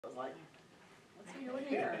was like, what's he doing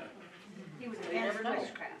here? He was You against never know.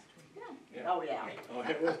 witchcraft. Yeah. Oh, yeah. Oh,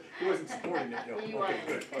 he wasn't supporting it, no. He Okay,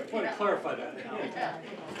 good. I want to clarify that. Yeah.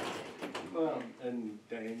 Well, and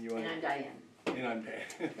Diane, you want And to? I'm Diane. And I'm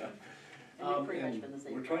Diane. And we've pretty much been the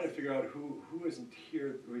same. We're trying to figure out who isn't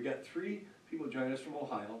here. We got 3 people joining us from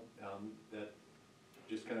Ohio that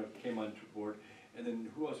just kind of came on board. And then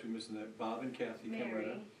who else are we missing? That Bob and Kathy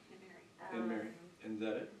Camerata. And Mary. And is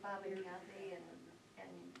that it? Bob and Kathy and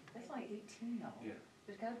That's like 18 though. Yeah.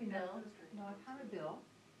 There's gotta be no, I counted Bill.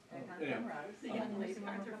 I counted Yeah. Camerata's. The young lady,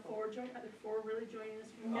 aren't there 4 really joining us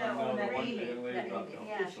from? No, that the one Amy, young lady that dropped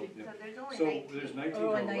Amy, out. yeah, So, so there's only So 19. there's 19 Oh,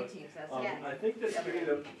 total, and but, 19, so that's, yeah. I think that's getting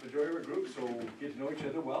the majority of our group, so get to know each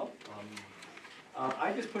other well.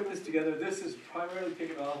 I just put this together. This is primarily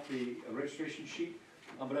taken off the registration sheet,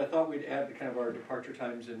 but I thought we'd add the kind of our departure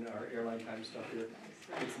times and our airline time stuff here.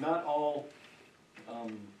 It's not all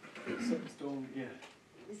set in stone. Yeah,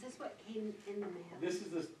 Is this what came in the mail?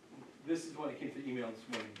 this is what it came through email this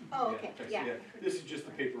morning. Oh, okay, text, yeah. This is just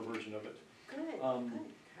the paper version of it. Good, Um,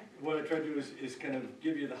 What I tried to do is kind of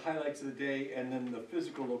give you the highlights of the day and then the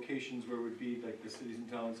physical locations where it would be like the cities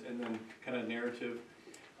and towns and then kind of narrative.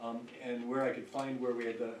 And where I could find where we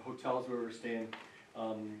had the hotels where we were staying,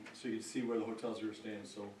 so you'd see where the hotels we were staying,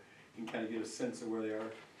 so you can kind of get a sense of where they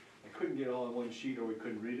are. I couldn't get it all on one sheet or we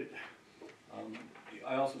couldn't read it.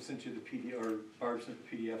 I also sent you the PDF, or Barb sent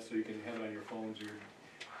the PDF so you can have it on your phones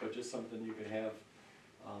but just something you can have.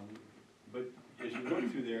 But as you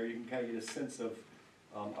look through there, you can kind of get a sense of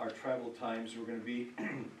our travel times. We're going to be,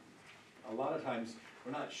 a lot of times,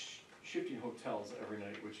 we're not shifting hotels every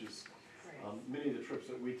night, which is many of the trips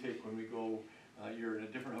that we take when we go, you're in a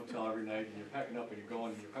different hotel every night and you're packing up and you're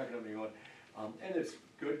going and you're packing up and you're going. And it's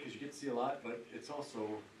good because you get to see a lot, but it's also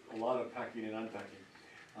a lot of packing and unpacking.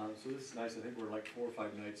 So this is nice. I think we're like 4 or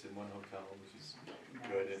 5 nights in one hotel, which is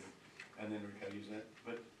good, and then we're kind of using it.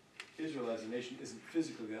 But Israel as a nation isn't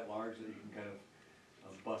physically that large that you can kind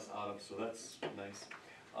of bus out of, so that's nice.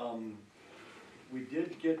 We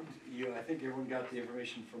did get, I think everyone got the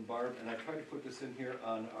information from Barb, and I tried to put this in here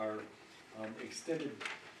on our extended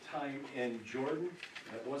time in Jordan.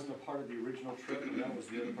 That wasn't a part of the original trip, and that was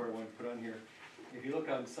the other part I wanted to put on here. If you look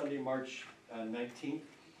on Sunday, March 19th,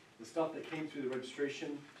 the stuff that came through the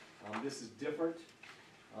registration, this is different.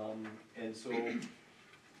 And so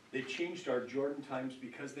they changed our Jordan times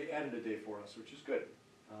because they added a day for us, which is good.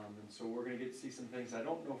 And so we're going to get to see some things. I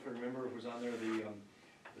don't know if I remember if it was on there,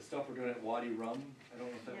 the stuff we're doing at Wadi Rum. I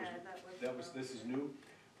don't know if that was this is new.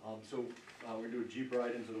 So we're going to do a Jeep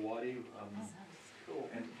ride into the Wadi. Cool.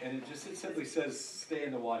 And it simply says stay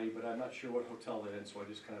in the Wadi, but I'm not sure what hotel they're in, so I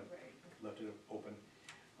just kind of left it open.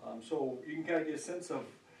 So you can kind of get a sense of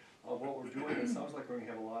what we're doing. It sounds like we're going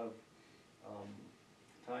to have a lot of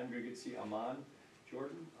time. We're going to get to see Amman,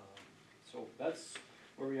 Jordan. So that's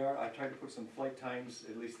where we are. I tried to put some flight times,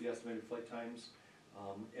 at least the estimated flight times,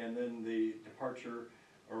 and then the departure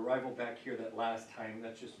or arrival back here that last time.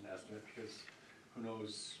 That's just an estimate because who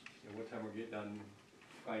knows what time we'll get done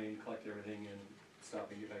finding, collect everything, and stop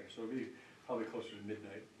and get back here. So it'll be probably closer to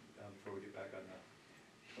midnight before we get back on the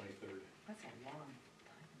 23rd. That's a long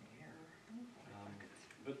time there.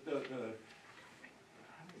 But the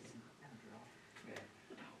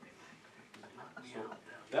so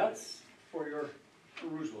that's for your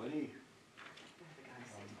perusal. Any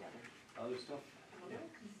other stuff? I'm a little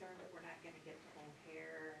concerned that we're not gonna get to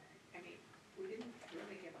O'Hare. I mean, we didn't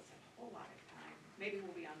really give us a whole lot of time. Maybe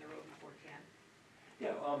we'll be on the road before 10.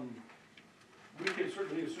 Yeah, we can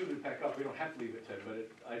certainly leave as soon as we pack up. We don't have to leave at 10, but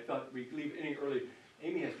I thought we'd leave any early.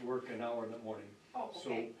 Amy has to work an hour in the morning. Oh,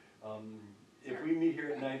 okay. So if we meet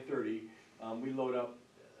here at 9:30, we load up.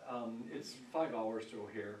 It's 5 hours to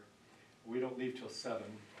O'Hare. We don't leave till 7.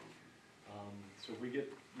 So if we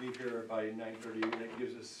leave here by 9:30, that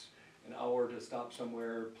gives us an hour to stop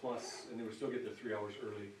somewhere plus, and then we still get there 3 hours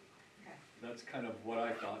early. Okay. That's kind of what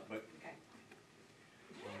I thought, but Okay.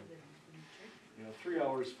 3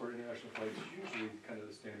 hours for international flights is usually kind of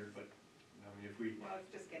the standard, but I mean, if we... Well,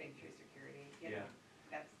 it's just getting through security. You know, Yeah.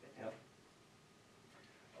 That's the Yep. tough.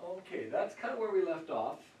 Okay, that's kind of where we left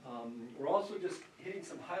off. We're also just hitting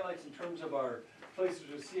some highlights in terms of our places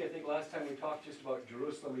to see. I think last time we talked just about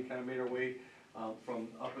Jerusalem. We kind of made our way from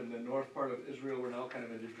up in the north part of Israel. We're now kind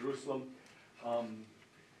of into Jerusalem.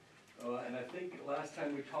 And I think last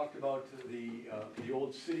time we talked about the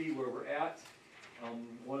old city where we're at.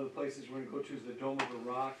 One of the places we're going to go to is the Dome of the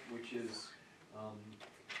Rock, which is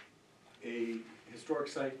a historic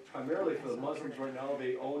site primarily for the Muslims right now.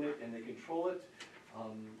 They own it and they control it.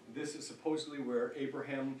 This is supposedly where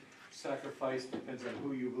Abraham sacrificed, depends on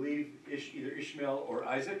who you believe, either Ishmael or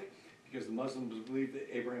Isaac, because the Muslims believe that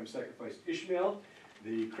Abraham sacrificed Ishmael,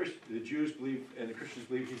 the Jews believe, and the Christians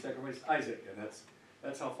believe he sacrificed Isaac, and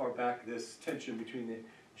that's how far back this tension between the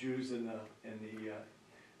Jews and the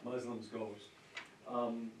Muslims goes.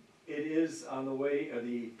 It is on the way of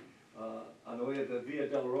the Via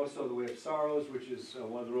Dolorosa, the Way of Sorrows, which is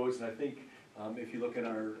one of the roads, and I think if you look in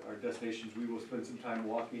our destinations, we will spend some time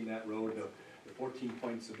walking that road, the 14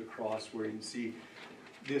 points of the cross, where you can see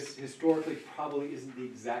this historically probably isn't the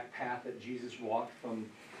exact path that Jesus walked from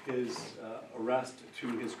his arrest to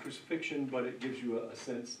his crucifixion, but it gives you a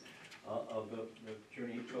sense of the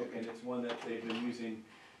journey he took, and it's one that they've been using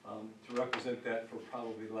to represent that for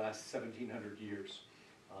probably the last 1,700 years.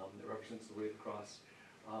 That represents the way of the cross.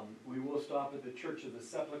 We will stop at the Church of the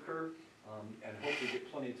Sepulchre and hopefully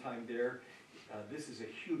get plenty of time there. This is a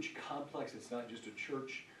huge complex. It's not just a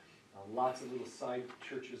church. Lots of little side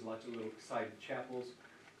churches, lots of little side chapels.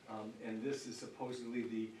 And this is supposedly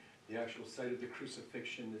the actual site of the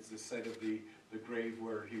crucifixion. It's the site of the grave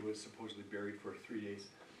where he was supposedly buried for 3 days.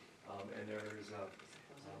 And there is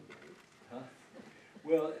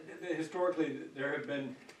well, historically, there have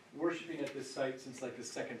been worshiping at this site since like the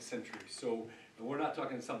 2nd century. So we're not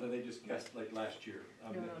talking something they just guessed like last year.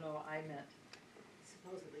 No, I meant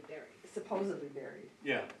Supposedly buried. supposedly buried.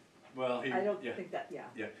 Yeah, well, I don't think that, yeah.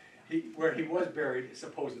 Yeah, where he was buried,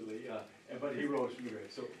 supposedly, but he rose from the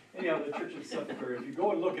grave. So anyhow, the Church of the Sepulchre, if you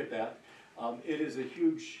go and look at that, it is a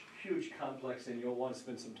huge, huge complex, and you'll want to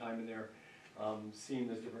spend some time in there seeing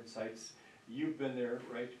those different sites. You've been there,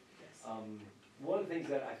 right? Yes. One of the things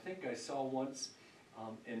that I think I saw once,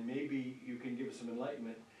 and maybe you can give us some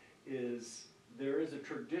enlightenment, is there is a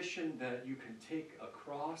tradition that you can take a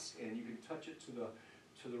cross and you can touch it to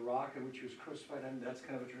the rock in which he was crucified on. That's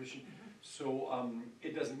kind of a tradition. So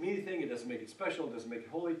it doesn't mean anything, it doesn't make it special, it doesn't make it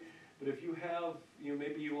holy, but if you have,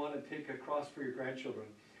 maybe you want to take a cross for your grandchildren,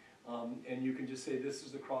 and you can just say, this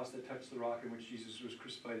is the cross that touched the rock in which Jesus was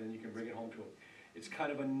crucified, and you can bring it home to him. It's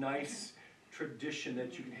kind of a nice tradition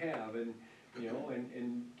that you can have, and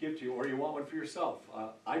and give to you, or you want one for yourself.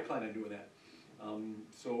 I plan on doing that.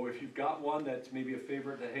 So if you've got one that's maybe a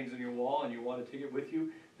favorite that hangs on your wall and you want to take it with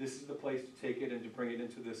you, this is the place to take it and to bring it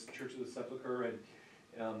into this Church of the Sepulchre. And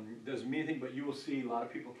doesn't mean anything, but you will see a lot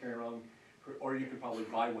of people carrying around, or you could probably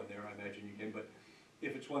buy one there, I imagine you can, but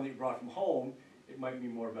if it's one that you brought from home, it might be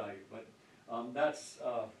more value. But that's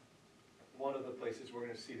one of the places we're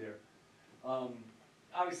going to see there.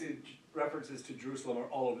 Obviously, references to Jerusalem are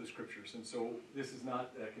all over the scriptures, and so this is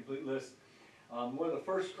not a complete list. One of the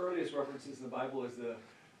first earliest references in the Bible is the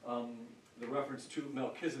reference to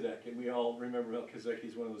Melchizedek, and we all remember Melchizedek.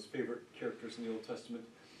 He's one of those favorite characters in the Old Testament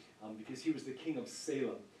because he was the king of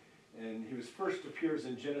Salem, and he first appears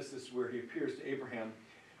in Genesis where he appears to Abraham,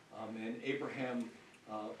 and Abraham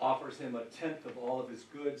offers him a tenth of all of his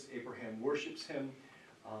goods. Abraham worships him,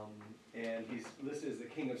 and he's listed as the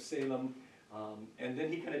king of Salem. And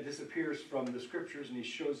then he kind of disappears from the scriptures, and he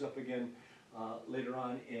shows up again later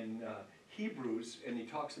on in Hebrews, and he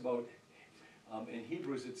talks about, in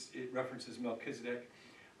Hebrews it references Melchizedek,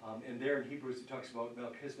 and there in Hebrews it talks about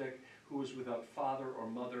Melchizedek, who was without father or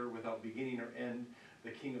mother, without beginning or end,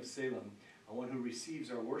 the king of Salem, one who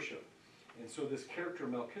receives our worship. And so this character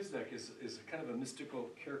Melchizedek is kind of a mystical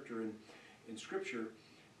character in scripture.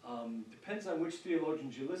 Depends on which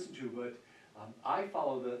theologians you listen to, but I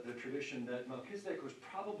follow the tradition that Melchizedek was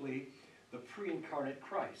probably the pre-incarnate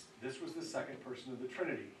Christ. This was the second person of the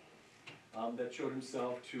Trinity that showed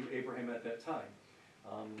himself to Abraham at that time.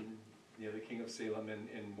 The king of Salem,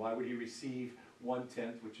 and why would he receive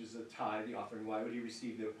 1/10, which is a tithe, the offering? Why would he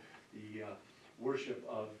receive the worship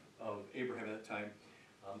of Abraham at that time?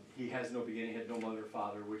 He has no beginning, had no mother or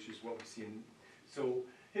father, which is what we see in. So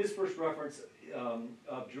his first reference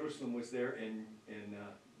of Jerusalem was there in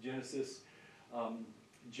Genesis.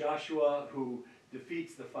 Joshua, who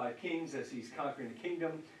defeats the 5 kings as he's conquering the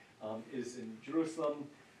kingdom, is in Jerusalem,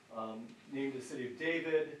 named the city of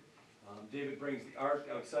David. David brings the ark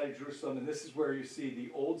outside of Jerusalem, and this is where you see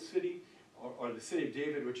the old city, or the city of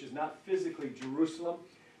David, which is not physically Jerusalem.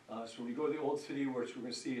 So when you go to the old city, which we're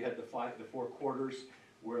going to see, you had the 4 quarters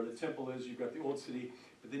where the temple is, you've got the old city,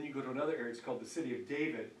 but then you go to another area, it's called the city of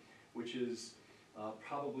David, which is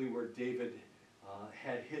probably where David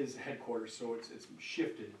had his headquarters, so it's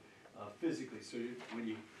shifted physically. So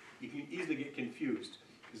you can easily get confused,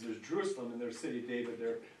 because there's Jerusalem and there's the city of David,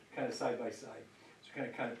 they're kind of side by side. So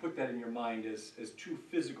kind of put that in your mind as 2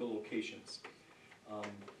 physical locations.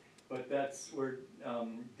 But that's where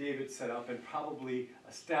David set up and probably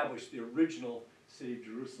established the original city of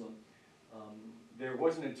Jerusalem. There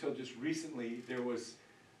wasn't until just recently there was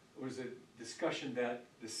a discussion that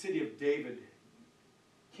the city of David,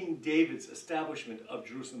 King David's establishment of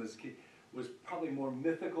Jerusalem as king was probably more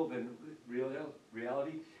mythical than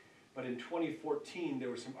reality. But in 2014, there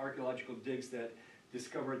were some archaeological digs that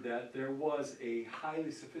discovered that there was a highly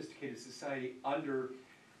sophisticated society under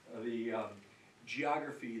the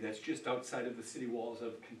geography that's just outside of the city walls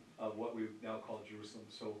of what we now call Jerusalem.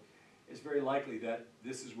 So it's very likely that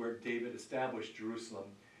this is where David established Jerusalem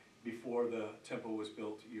before the temple was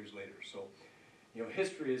built years later. So, you know,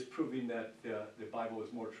 history is proving that the Bible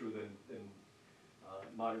is more true than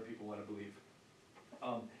modern people want to believe.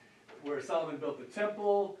 Where Solomon built the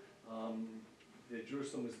temple, that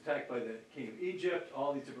Jerusalem was attacked by the king of Egypt,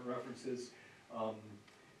 all these different references.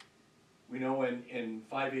 We know in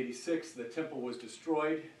 586 the temple was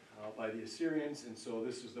destroyed by the Assyrians, and so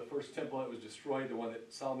this is the first temple that was destroyed, the one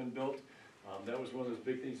that Solomon built. That was one of those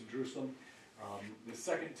big things in Jerusalem. The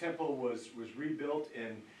second temple was rebuilt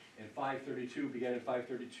in 532, began in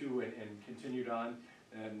 532 and continued on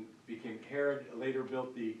and became Herod. Later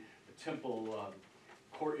built the temple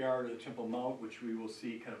courtyard or the temple mount, which we will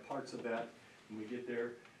see kind of parts of that when we get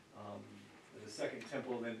there. The second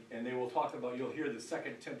temple, and they will talk about, you'll hear the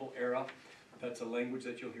second temple era. That's a language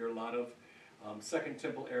that you'll hear a lot of. Second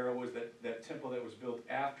temple era was that temple that was built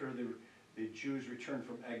after the Jews returned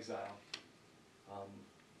from exile.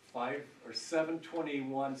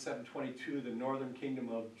 721, 722, the northern kingdom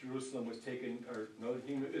of Jerusalem was taken, or northern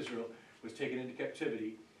kingdom of Israel was taken into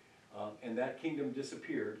captivity, and that kingdom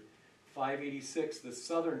disappeared. 586, the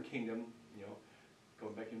southern kingdom, you know,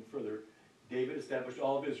 going back even further, David established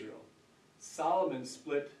all of Israel. Solomon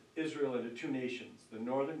split Israel into two nations, the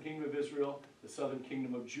northern kingdom of Israel, the southern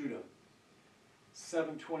kingdom of Judah.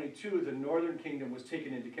 722, the northern kingdom was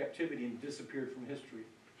taken into captivity and disappeared from history.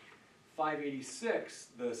 586,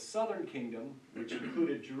 the southern kingdom, which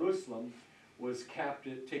included Jerusalem, was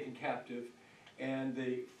taken captive, and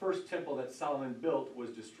the first temple that Solomon built was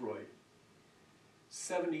destroyed.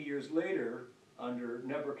 70 years later, under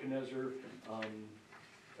Nebuchadnezzar,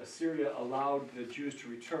 Assyria allowed the Jews to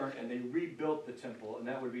return, and they rebuilt the temple, and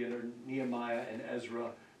that would be under Nehemiah and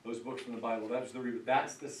Ezra, those books from the Bible.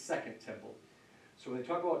 That's the second temple. So when they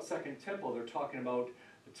talk about second temple, they're talking about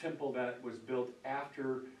the temple that was built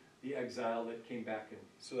after the exile that came back in.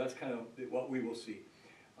 So that's kind of what we will see,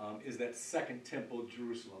 is that second temple,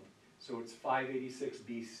 Jerusalem. So it's 586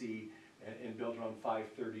 BC and built around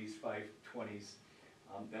 530s, 520s,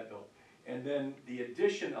 that built. And then the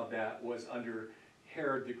addition of that was under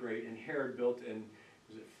Herod the Great, and Herod built in,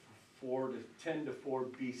 was it 10 to 4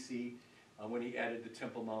 BC, when he added the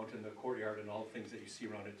Temple Mount and the courtyard and all the things that you see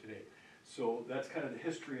around it today. So that's kind of the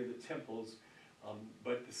history of the temples,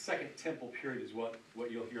 but the second temple period is what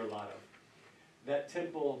you'll hear a lot of. That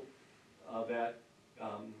temple that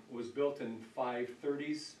was built in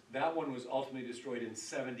 530s, that one was ultimately destroyed in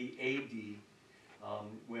 70 AD,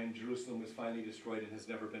 when Jerusalem was finally destroyed and has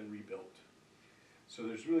never been rebuilt. So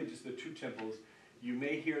there's really just the two temples. You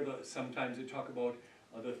may hear sometimes they talk about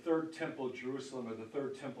the third temple Jerusalem or the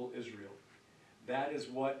third temple Israel. That is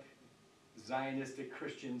what Zionistic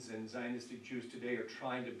Christians and Zionistic Jews today are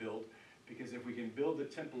trying to build, because if we can build the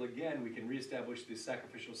temple again, we can reestablish the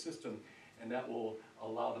sacrificial system, and that will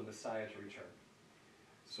allow the Messiah to return.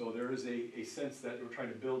 So there is a sense that we're trying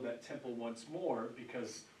to build that temple once more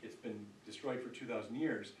because it's been destroyed for 2,000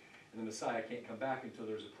 years, and the Messiah can't come back until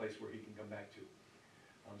there's a place where he can come back to.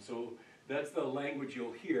 So that's the language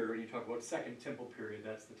you'll hear when you talk about second temple period.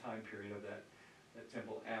 That's the time period of that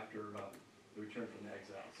temple after the return from the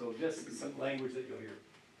exile. So just some language that you'll hear.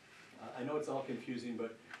 I know it's all confusing,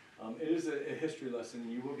 but it is a history lesson,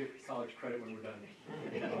 and you will get college credit when we're done.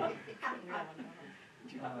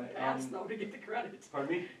 You have to pass, though, to get the credit.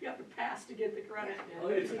 Pardon me? You have to pass to get the credit. Oh,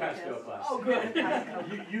 it's a pass-fail class. Oh, good.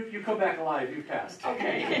 You come back alive, you passed.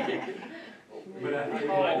 Okay. But I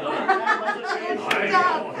know.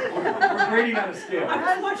 We're grading on a scale. I'm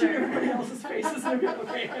just watching everybody else's faces. I'm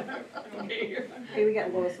okay. Okay. Hey, we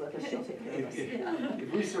got Lois with us, she'll take care of us.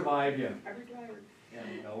 If we survive, yeah. I retired. Yeah,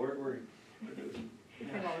 no, we're Lois,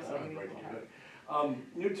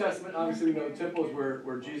 New Testament, obviously we know the temple is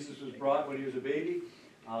where Jesus was brought when he was a baby.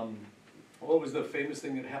 What was the famous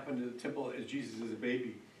thing that happened to the temple as Jesus is a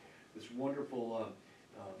baby? This wonderful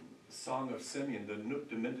song of Simeon, the Nunc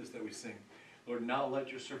Dimittis that we sing. Lord, now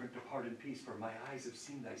let your servant depart in peace, for my eyes have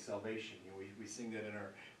seen thy salvation. You know, we sing that in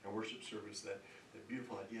our worship service, that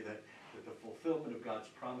beautiful idea that the fulfillment of God's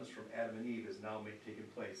promise from Adam and Eve is now taking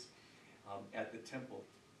place at the temple.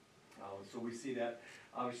 So we see that,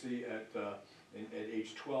 obviously, at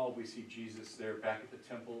age 12, we see Jesus there back at the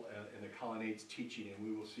temple in the colonnades teaching, and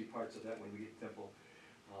we will see parts of that when we get to the temple.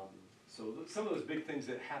 So some of those big things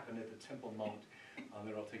that happen at the Temple Mount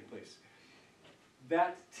that are all taking place.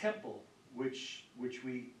 that temple, which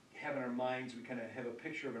we have in our minds, we kind of have a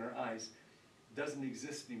picture of in our eyes, doesn't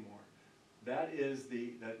exist anymore. That is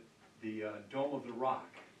the Dome of the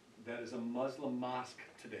Rock. That is a Muslim mosque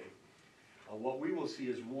today. What we will see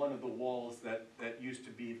is one of the walls that used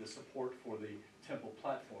to be the support for the temple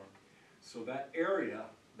platform. So that area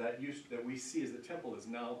that we see as the temple is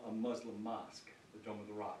now a Muslim mosque, the Dome of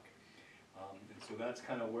the Rock. And so that's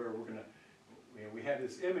kind of where we're going to, we have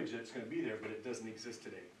this image that's going to be there, but it doesn't exist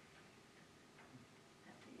today.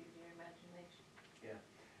 Have to use your imagination. Yeah.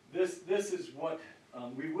 This is what,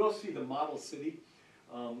 we will see the model city,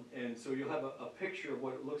 and so you'll have a picture of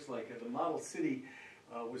what it looks like. The model city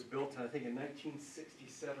was built, I think, in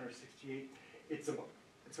 1967 or 68. It's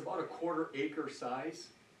about a 1/4 acre size.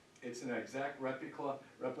 It's an exact replica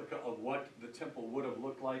of what the temple would have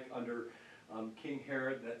looked like under King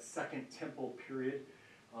Herod, that second temple period.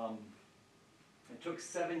 It took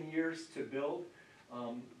 7 years to build,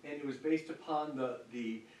 and it was based upon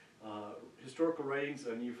the historical writings,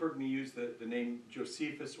 and you've heard me use the name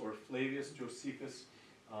Josephus or Flavius Josephus.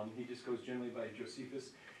 He just goes generally by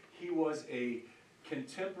Josephus. He was a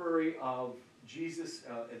contemporary of Jesus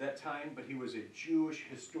at that time, but he was a Jewish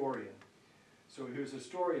historian. So he was a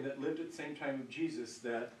historian that lived at the same time of Jesus,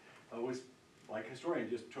 that was, like a historian,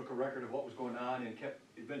 just took a record of what was going on and kept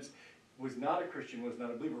events. Was not a Christian, was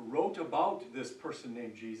not a believer, wrote about this person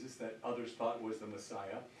named Jesus that others thought was the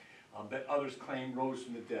Messiah, that others claimed rose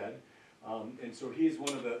from the dead. And so he is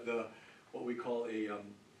one of the what we call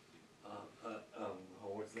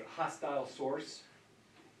what's the hostile source,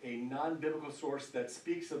 a non-biblical source that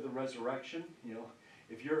speaks of the resurrection. You know,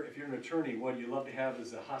 if you're an attorney, what you love to have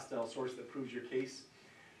is a hostile source that proves your case.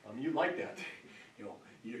 You like that. You know,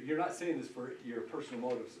 you're not saying this for your personal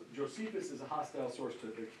motives. Josephus is a hostile source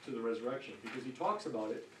to the resurrection because he talks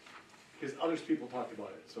about it because other people talked about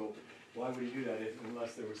it. So why would he do that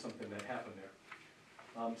unless there was something that happened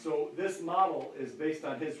there? So this model is based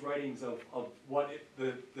on his writings of what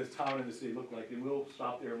the town and the city look like, and we'll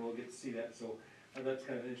stop there and we'll get to see that. So that's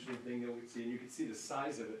kind of an interesting thing that we see, and you can see the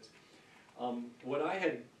size of it. What I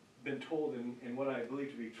had been told, and what I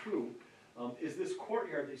believe to be true, is this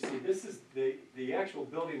courtyard that you see. This is the actual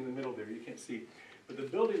building in the middle there. You can't see, but the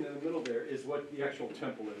building in the middle there is what the actual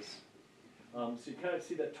temple is. So you kind of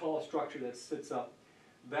see that tall structure that sits up.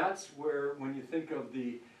 That's where, when you think of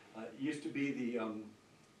used to be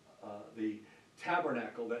the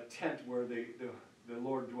tabernacle, that tent where the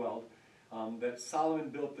Lord dwelled, that Solomon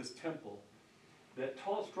built this temple. That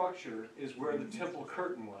tall structure is where the temple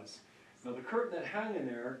curtain was. Now the curtain that hung in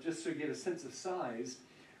there, just so you get a sense of size,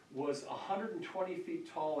 was 120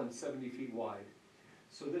 feet tall and 70 feet wide.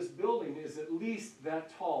 So this building is at least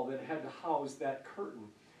that tall that it had to house that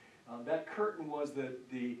curtain. That curtain was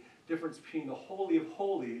the difference between the Holy of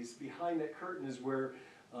Holies. Behind that curtain is where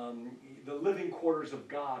the living quarters of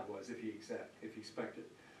God was, if you expect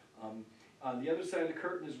it. On the other side of the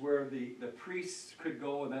curtain is where the priests could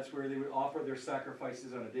go, and that's where they would offer their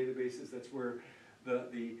sacrifices on a daily basis. That's where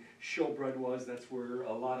the showbread was. That's where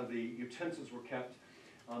a lot of the utensils were kept.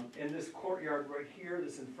 In this courtyard right here,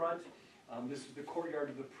 this in front, this is the courtyard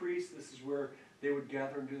of the priests. This is where they would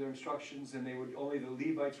gather and do their instructions, and only the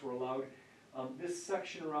Levites were allowed. This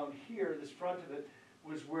section around here, this front of it,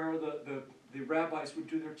 was where the rabbis would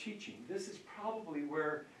do their teaching. This is probably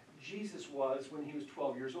where Jesus was when he was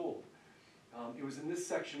 12 years old. It was in this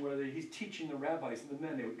section where he's teaching the rabbis and the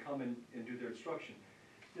men. They would come and do their instruction.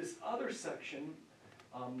 This other section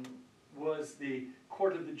was the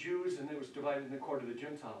court of the Jews, and it was divided in the court of the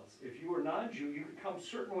Gentiles. If you were non-Jew, you could come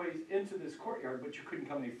certain ways into this courtyard, but you couldn't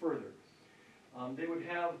come any further. They would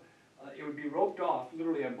have, it would be roped off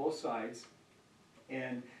literally on both sides,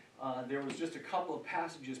 and there was just a couple of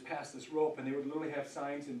passages past this rope, and they would literally have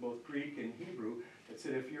signs in both Greek and Hebrew that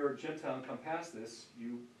said, if you're a Gentile and come past this,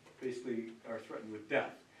 you basically are threatened with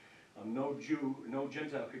death. No Jew, no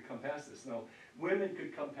Gentile could come past this. Now, women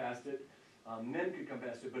could come past it, men could come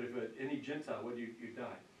past it, but if any Gentile would, you'd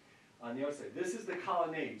die. On the outside, this is the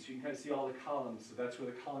colonnade, so you can kind of see all the columns. So that's where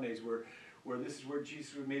the colonnades were, where this is where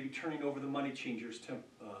Jesus was maybe turning over the money changers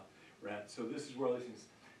were at. So this is where all these things.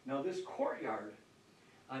 Now this courtyard,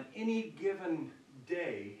 on any given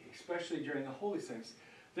day, especially during the Holy Saints,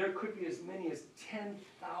 there could be as many as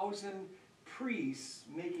 10,000 priests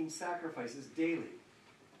making sacrifices daily.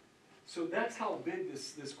 So that's how big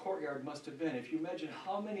this courtyard must have been. If you imagine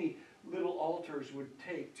how many little altars would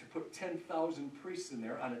take to put 10,000 priests in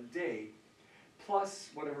there on a day, plus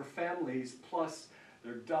whatever families, plus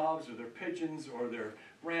their doves or their pigeons or their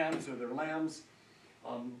rams or their lambs,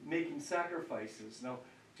 making sacrifices. Now,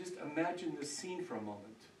 just imagine this scene for a moment.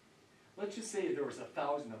 Let's just say there was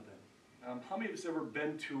 1,000 of them. How many of us ever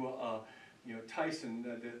been to, Tyson,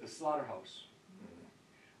 the slaughterhouse?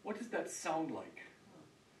 What does that sound like?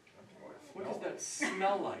 What does that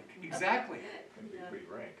smell like? Exactly. Can be pretty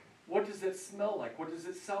rank. What does that smell like? What does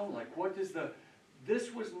it sound like?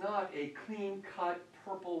 This was not a clean cut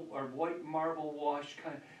purple or white marble wash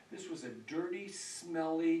kind. This was a dirty,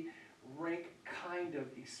 smelly, rank kind of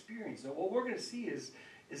experience. Now what we're going to see is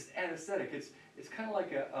anesthetic. It's kind of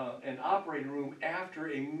like an operating room after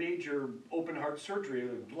a major open heart surgery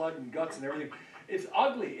with blood and guts and everything. It's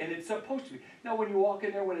ugly, and it's supposed to be. Now, when you walk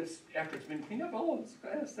in there, after it's been cleaned up, oh, it's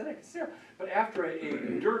anesthetic, it's there. But after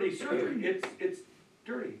a dirty surgery, it's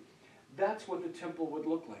dirty. That's what the temple would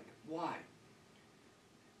look like. Why?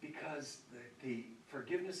 Because the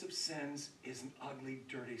forgiveness of sins is an ugly,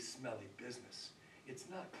 dirty, smelly business. It's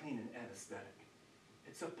not clean and anesthetic.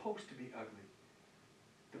 It's supposed to be ugly.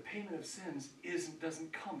 The payment of sins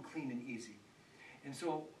doesn't come clean and easy. And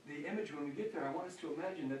so the image, when we get there, I want us to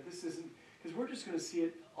imagine that this isn't, because we're just going to see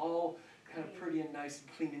it all kind of pretty and nice and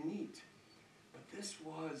clean and neat. But this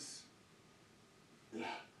was, and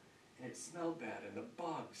it smelled bad, and the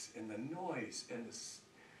bugs, and the noise, and the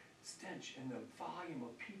stench, and the volume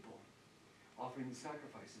of people offering the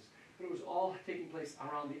sacrifices. But it was all taking place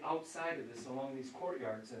around the outside of this, along these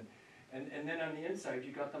courtyards. And then on the inside,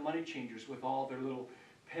 you got the money changers with all their little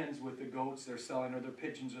pens with the goats they're selling, or their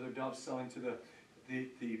pigeons, or their doves selling to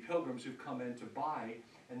the pilgrims who've come in to buy.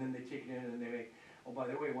 And then they take it in and they make, oh, by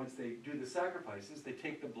the way, once they do the sacrifices, they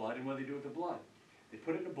take the blood, and what do they do with the blood? They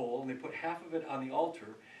put it in a bowl, and they put half of it on the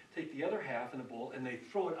altar, take the other half in the bowl, and they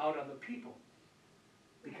throw it out on the people.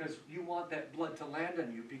 Because you want that blood to land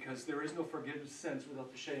on you, because there is no forgiveness of sins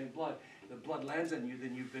without the shedding of blood. The blood lands on you,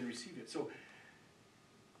 then you've been received it. So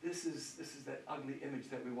this is that ugly image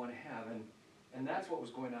that we want to have, and that's what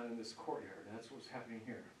was going on in this courtyard. That's what's happening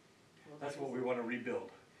here. That's what we want to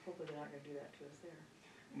rebuild. Hopefully they're not going to do that to us there.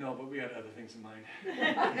 No, but we had other things in mind.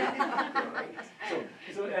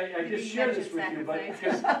 So I just share this with you, but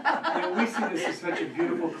because we see this as such a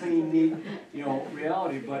beautiful, clean, neat,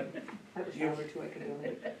 reality. But I wish I were too, I could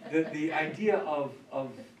donate. the idea of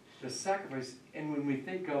the sacrifice, and when we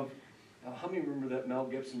think of how many remember that Mel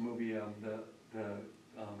Gibson movie, the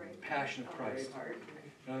Passion of Christ?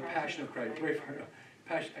 The Passion of Christ.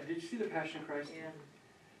 Braveheart. Did you see the Passion of Christ? Yeah.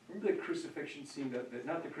 Remember the crucifixion scene?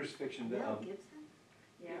 Not the crucifixion. Mel Gibson?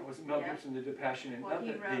 Yeah, it was Mel Gibson that did the Passion, and Well, not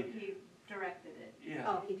he that he directed it. yeah.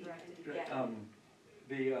 Oh, he directed it, yeah.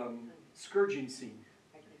 The scourging scene.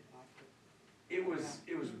 It was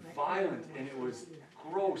violent, and it was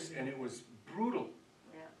gross, and it was brutal.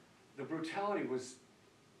 Yeah. The brutality was,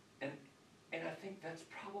 and I think that's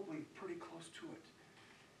probably pretty close to it.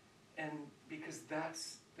 And because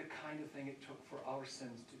that's the kind of thing it took for our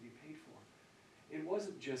sins to be paid for. It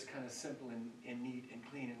wasn't just kind of simple and neat and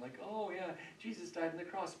clean and like, oh yeah, Jesus died on the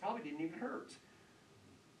cross. It probably didn't even hurt.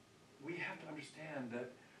 We have to understand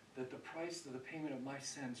that the price of the payment of my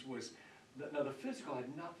sins was, now the physical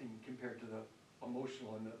had nothing compared to the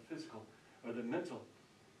emotional and the physical, or the mental,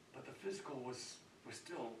 but the physical was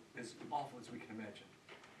still as awful as we can imagine.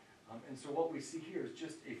 And so what we see here is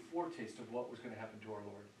just a foretaste of what was going to happen to our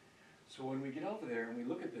Lord. So when we get over there and we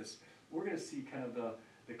look at this, we're going to see kind of the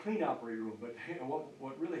clean operating room, but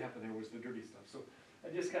what really happened there was the dirty stuff. So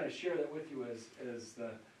I just kind of share that with you as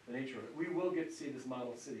the nature of it. We will get to see this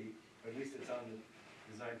model city, or at least it's on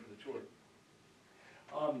the design for the tour.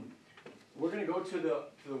 We're going to go to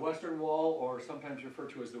the western wall, or sometimes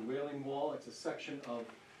referred to as the Wailing Wall. It's a section of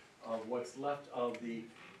what's left of the,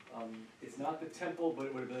 it's not the temple, but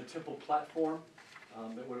it would have been a temple platform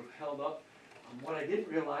that would have held up. What I didn't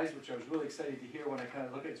realize, which I was really excited to hear when I kind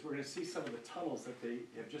of look at it, is we're going to see some of the tunnels that they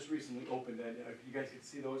have just recently opened. And if you guys can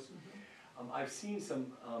see those, I've seen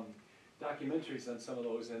some documentaries on some of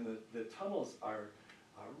those, and the tunnels are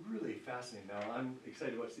really fascinating. Now I'm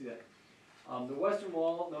excited to see that. The western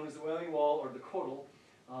wall, known as the Wailing Wall or the Kotel,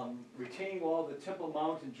 retaining wall of the Temple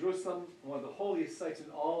Mount in Jerusalem, one of the holiest sites in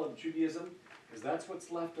all of Judaism, because that's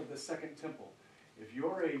what's left of the Second Temple. If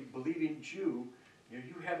you're a believing Jew,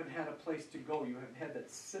 you haven't had a place to go. You haven't had that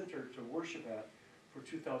center to worship at for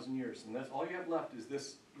 2,000 years. And that's all you have left is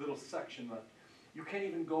this little section left. You can't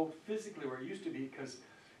even go physically where it used to be because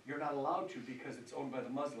you're not allowed to, because it's owned by the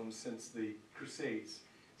Muslims since the Crusades,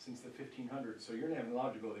 since the 1500s. So you're not even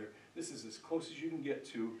allowed to go there. This is as close as you can get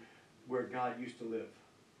to where God used to live,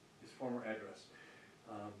 his former address.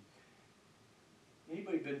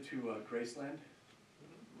 Anybody been to Graceland?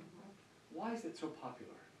 Why is it so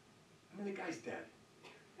popular? I mean, the guy's dead.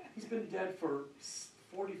 He's been dead for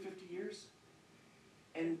 40, 50 years.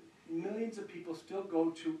 And millions of people still go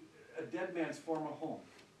to a dead man's former home.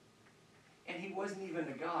 and he wasn't even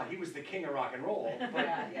a god. He was the king of rock and roll, but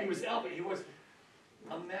he was Elvis. He was.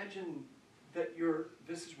 Imagine that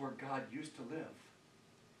this is where God used to live,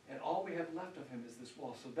 and all we have left of him is this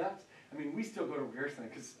wall. So that's. I mean, we still go to Garrison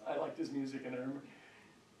because I liked his music, and I remember.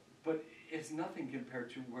 But it's nothing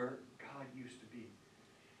compared to where God used to be,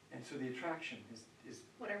 and so the attraction is.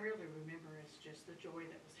 What I really remember is just the joy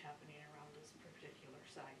that was happening around this particular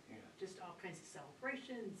site. Yeah. Just all kinds of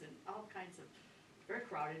celebrations and all kinds of, very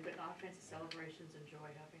crowded, but all kinds of celebrations and joy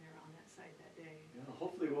happening around that site that day. Yeah,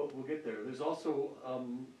 hopefully we'll get there. There's also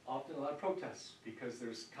often a lot of protests because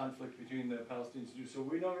there's conflict between the Palestinians and Jews, so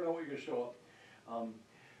we never know what you're going to show up.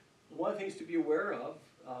 One of the things to be aware of,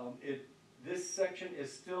 this section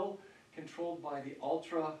is still controlled by the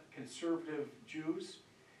ultra-conservative Jews,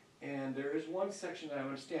 and there is one section that I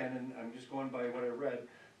understand, and I'm just going by what I read,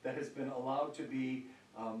 that has been allowed to be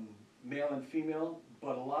male and female,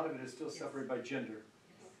 but a lot of it is still separated by gender.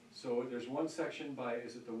 So there's one section by,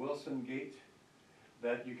 is it the Wilson Gate,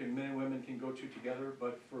 that men and women can go to together,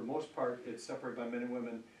 but for most part, it's separated by men and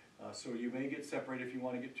women. So you may get separated if you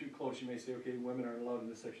want to get too close. You may say, okay, women aren't allowed in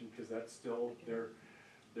this section because that's still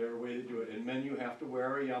their way to do it. And men, you have to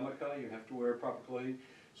wear a yarmulke, you have to wear proper clothing.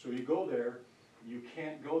 So you go there, you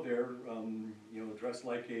can't go there, dressed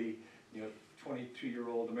like a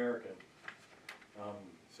 22-year-old American.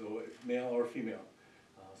 So male or female.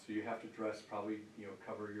 So you have to dress probably,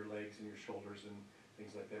 cover your legs and your shoulders and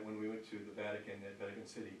things like that. When we went to the Vatican at Vatican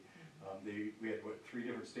City, we had 3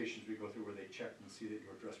 different stations we go through where they checked and see that you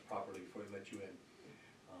were dressed properly before they let you in.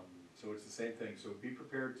 So it's the same thing. So be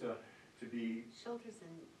prepared to be Shoulders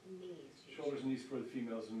and knees. shoulders and knees for the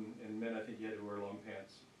females, and men, I think you had to wear long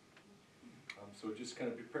pants. So just kind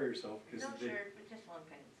of prepare yourself. No shirt, but just long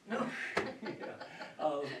pants.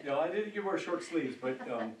 No, I didn't give her short sleeves, but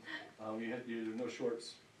you no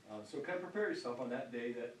shorts. So kind of prepare yourself on that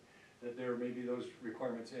day that there may be those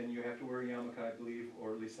requirements, and you have to wear a yarmulke, I believe,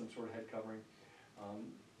 or at least some sort of head covering.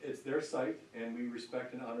 It's their site, and we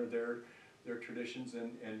respect and honor their traditions,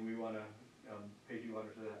 and we want to pay due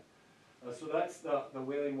honor to that. So that's the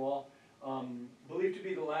Wailing Wall, believed to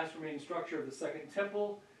be the last remaining structure of the Second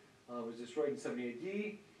Temple. Was destroyed in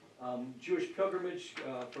 70 AD. Jewish pilgrimage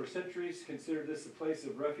for centuries considered this a place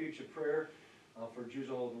of refuge, of prayer for Jews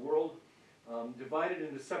all over the world. Divided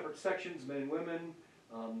into separate sections, men and women.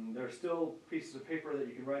 There are still pieces of paper that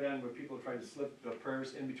you can write on where people are trying to slip the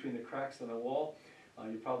prayers in between the cracks on the wall.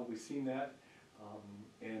 You've probably seen that.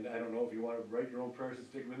 And I don't know if you want to write your own prayers and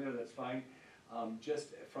stick them in there, that's fine.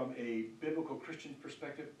 Just from a biblical Christian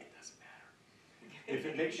perspective, it doesn't matter. If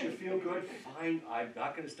it makes you feel good, fine. I'm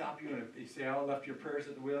not going to stop you. And if you say, I left your prayers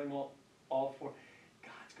at the Wailing Wall, all for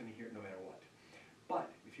God's going to hear it no matter what. But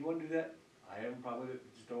if you want to do that, I have a problem with it.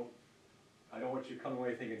 I don't want you to come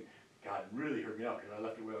away thinking, God really heard me out because I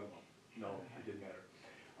left the Wailing Wall. No, it didn't matter.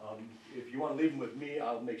 If you want to leave them with me,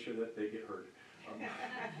 I'll make sure that they get heard. Doesn't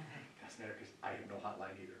matter because I have no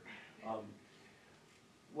hotline either.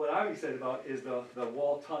 What I'm excited about is the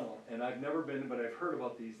wall tunnel, and I've never been, but I've heard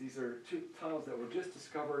about these. These are 2 tunnels that were just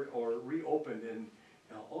discovered or reopened in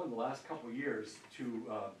the last couple of years to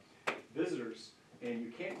visitors, and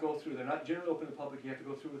you can't go through. They're not generally open to the public. You have to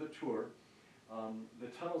go through with a tour. The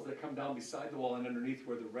tunnels that come down beside the wall and underneath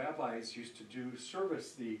where the rabbis used to do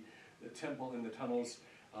service the temple in the tunnels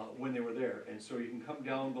when they were there, and so you can come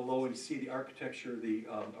down below and see the architecture,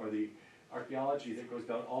 or the archaeology that goes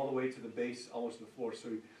down all the way to the base, almost to the floor. So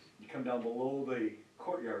you come down below the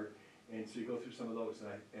courtyard, and so you go through some of those.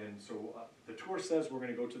 And so the tour says we're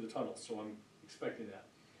going to go to the tunnels, so I'm expecting that.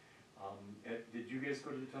 Did you guys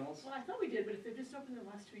go to the tunnels? Well, I thought we did, but if they've just opened in the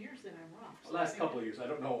last 2 years, then I'm wrong. So Last couple of years, I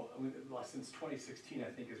don't know. Since 2016, I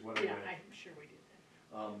think is what I read. Yeah, I'm sure we did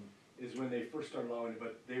that. Is when they first started allowing it,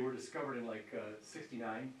 but they were discovered in like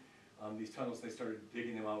 '69. These tunnels, they started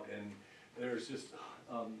digging them out, and there's just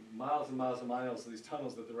miles and miles and miles of these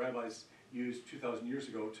tunnels that the rabbis used 2,000 years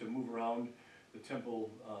ago to move around the temple,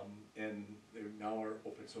 and they now are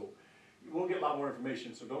open. So we'll get a lot more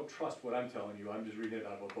information, so don't trust what I'm telling you. I'm just reading it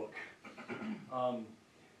out of a book.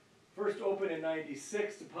 First opened in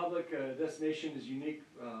 '96 to public. Destination is unique.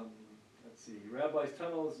 Let's see, Rabbi's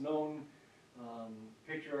Tunnel is known.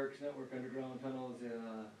 Patriarchs Network Underground Tunnels.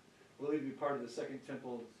 Will even be part of the Second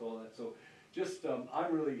Temple. So all that. So just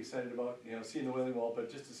I'm really excited about seeing the Wailing Wall,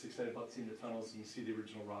 but just as excited about seeing the tunnels and you see the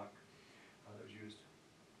original rock that was used.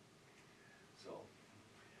 So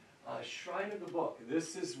Shrine of the Book.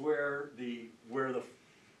 This is where the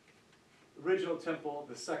original temple,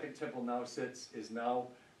 the Second Temple now sits. Is now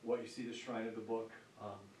what you see. The Shrine of the Book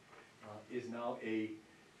is now a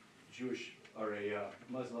Jewish or a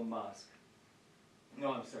Muslim mosque.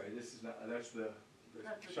 No, I'm sorry. This is not. That's the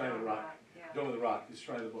That's the Shrine of the Dome Rock. yeah. Dome of the Rock, the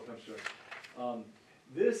Shrine of the Book, I'm sorry.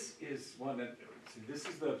 This is one that, see, this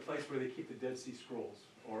is the place where they keep the Dead Sea Scrolls,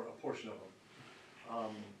 or a portion of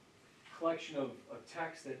them. Collection of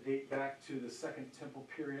texts that date back to the Second Temple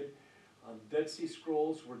period. Dead Sea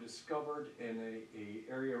Scrolls were discovered in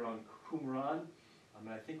a area around Qumran.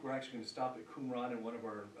 I think we're actually going to stop at Qumran in one of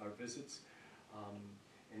our visits.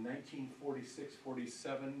 In 1946,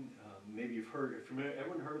 47, maybe you've heard,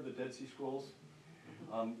 everyone heard of the Dead Sea Scrolls?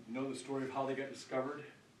 You know the story of how they got discovered?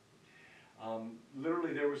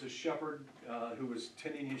 Literally there was a shepherd who was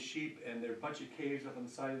tending his sheep, and there were a bunch of caves up on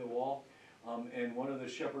the side of the wall. And one of the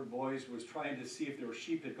shepherd boys was trying to see if there were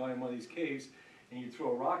sheep that had gone in one of these caves, and you'd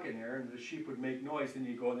throw a rock in there, and the sheep would make noise, and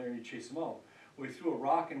you'd go in there and you'd chase them out. Well, he threw a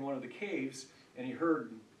rock in one of the caves, and he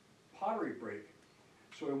heard pottery break.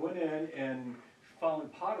 So he went in and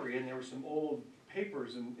found pottery, and there were some old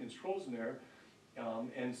papers and scrolls in there.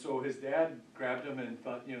 And so his dad grabbed them and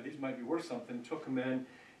thought, you know, these might be worth something, took them in,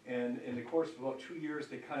 and in the course of about 2 years,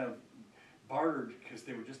 they kind of bartered, because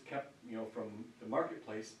they were just kept, you know, from the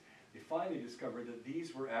marketplace. They finally discovered that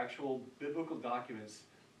these were actual biblical documents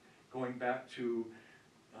going back to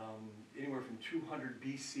anywhere from 200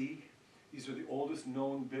 BC. These are the oldest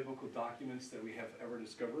known biblical documents that we have ever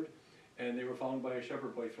discovered. And they were found by a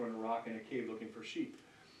shepherd boy throwing a rock in a cave looking for sheep.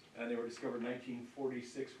 And they were discovered in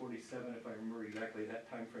 1946, 47, if I remember exactly that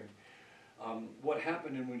time frame. What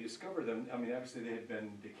happened when we discovered them, I mean, obviously they had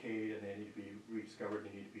been decayed and they need to be rediscovered,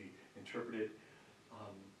 they need to be interpreted.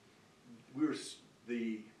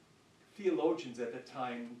 The theologians at that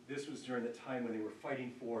time, this was during the time when they were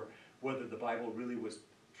fighting for whether the Bible really was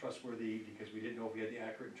trustworthy, because we didn't know if we had the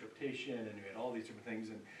accurate interpretation, and we had all these different things,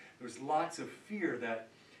 and there was lots of fear that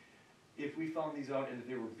if we found these out and that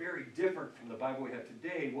they were very different from the Bible we have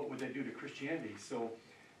today, what would they do to Christianity? So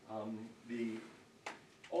the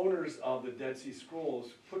owners of the Dead Sea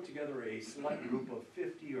Scrolls put together a select group of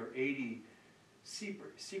 50 or 80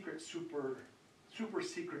 super secret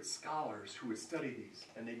scholars who would study these,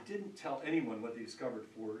 and they didn't tell anyone what they discovered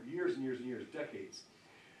for years and years and years, decades.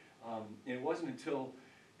 And it wasn't until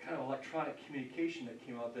kind of electronic communication that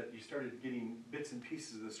came out that you started getting bits and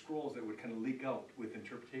pieces of the scrolls that would kind of leak out with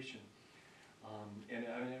interpretation. And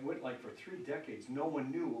I mean, it went like for 3 decades. No one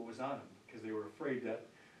knew what was on them, because they were afraid that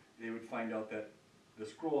they would find out that the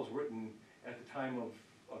scrolls written at the time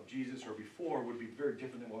of Jesus or before would be very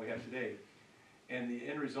different than what we have today. And the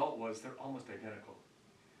end result was they're almost identical.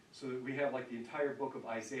 So that we have like the entire book of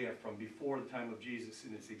Isaiah from before the time of Jesus,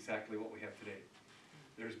 and it's exactly what we have today.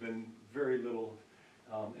 There's been very little,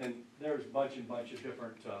 and there's a bunch of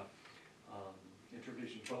different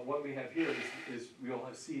interpretations. But what we have here is we'll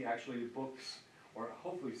see actually books, or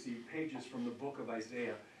hopefully see pages from the book of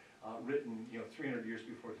Isaiah written, 300 years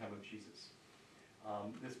before the time of Jesus.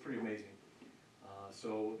 That's pretty amazing.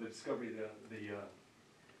 So the discovery of the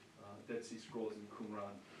Dead Sea Scrolls in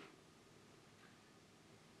Qumran.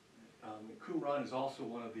 Qumran is also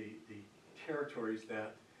one of the territories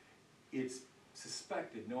that it's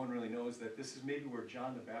suspected, no one really knows, that this is maybe where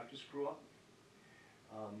John the Baptist grew up.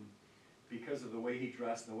 Because of the way he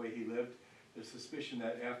dressed and the way he lived, there's suspicion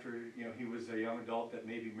that after he was a young adult, that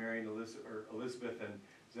maybe Mary and Elizabeth and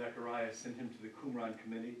Zechariah sent him to the Qumran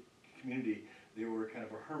community. They were kind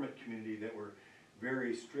of a hermit community that were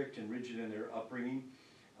very strict and rigid in their upbringing,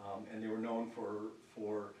 and they were known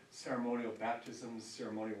for ceremonial baptisms,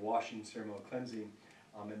 ceremonial washing, ceremonial cleansing,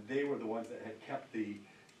 and they were the ones that had kept the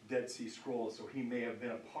Dead Sea Scrolls. So he may have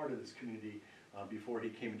been a part of this community before he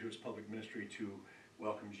came into his public ministry to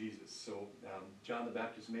welcome Jesus. So John the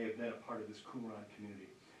Baptist may have been a part of this Qumran community.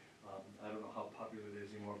 I don't know how popular it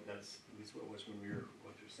is anymore, but that's at least what it was when we were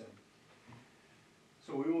going through sin.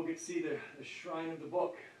 So we will get to see the shrine of the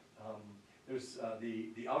book. There's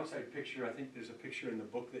the outside picture. I think there's a picture in the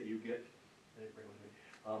book that you get.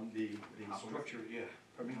 The structure, yeah.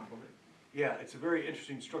 Pardon me? Yeah, it's a very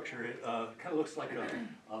interesting structure. It kind of looks like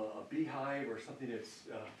a beehive or something that's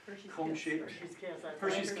cone-shaped. Hershey's Kiss.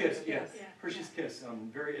 Hershey's Kiss, yeah. Hershey's Kiss.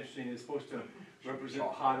 Very interesting. It's supposed to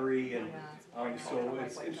represent pottery, and so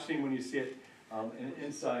it's interesting when you see it. And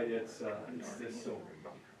inside, it's this. So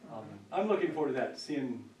I'm looking forward to that,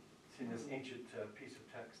 seeing this ancient piece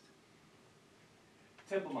of text.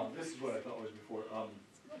 Temple Mount. This is what I thought was before.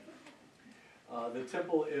 The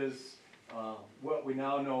temple is what we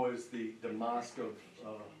now know as the mosque of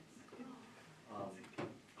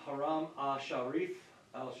Haram al-Sharif,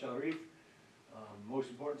 most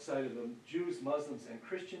important site of the Jews, Muslims, and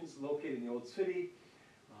Christians located in the Old City.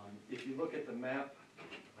 If you look at the map,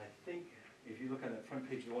 I think if you look on that front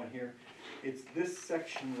page, the one here, it's this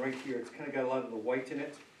section right here. It's kind of got a lot of the white in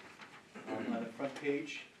it on the front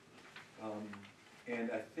page.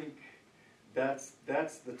 And I think that's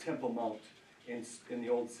the Temple Mount in the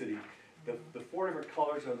Old City. The four different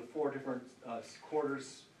colors are the four different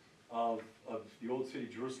quarters of the Old City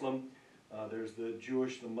Jerusalem. There's the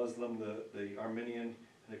Jewish, the Muslim, the Armenian,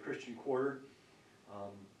 and the Christian quarter.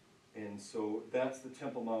 And so that's the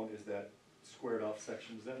Temple Mount, is that squared off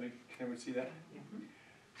section. Does that can everyone see that?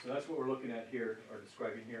 So that's what we're looking at here, or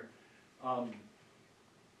describing here.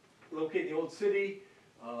 Locate the Old City.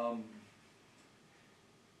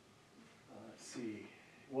 Let's see,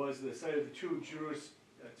 was the site of the two Jewish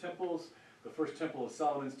temples. The first temple is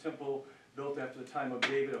Solomon's temple, built after the time of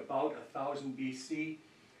David, about 1000 BC.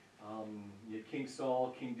 You had King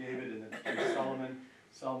Saul, King David, and then King Solomon.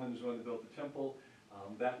 Solomon was the one that built the temple.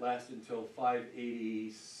 That lasted until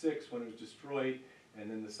 586 when it was destroyed, and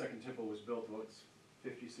then the second temple was built about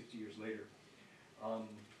 50, 60 years later.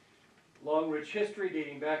 Long, rich history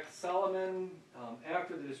dating back to Solomon.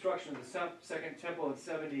 After the destruction of the second temple in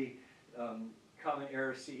 70 Common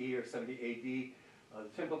Era CE or 70 AD, the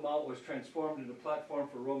Temple Mount was transformed into a platform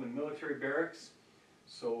for Roman military barracks.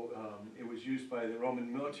 So it was used by the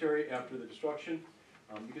Roman military after the destruction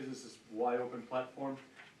because it's this wide open platform,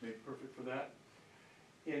 made perfect for that.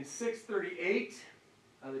 In 638,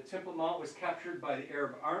 the Temple Mount was captured by the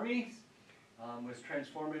Arab armies, was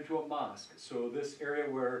transformed into a mosque. So this area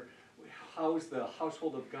where we house the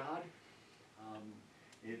household of God,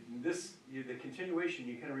 the continuation,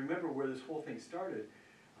 you kind of remember where this whole thing started.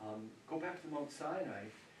 Go back to Mount Sinai,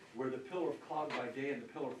 where the pillar of cloud by day and the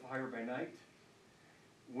pillar of fire by night.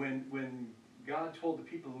 When God told the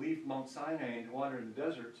people to leave Mount Sinai and to wander in the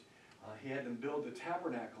desert, he had them build a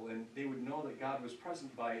tabernacle, and they would know that God was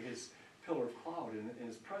present by his pillar of cloud and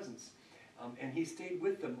his presence. And he stayed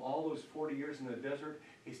with them all those 40 years in the desert.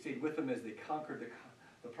 He stayed with them as they conquered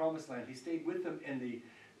the promised land. He stayed with them in the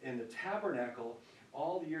tabernacle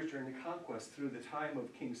all the years during the conquest, through the time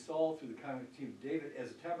of King Saul, through the time of King David as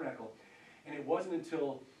a tabernacle. And it wasn't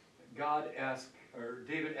until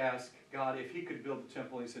David asked God if he could build the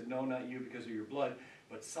temple. He said, no, not you because of your blood,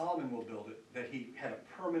 but Solomon will build it, that he had a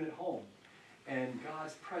permanent home. And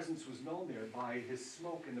God's presence was known there by his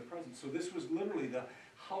smoke and the presence. So this was literally the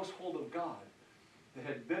household of God that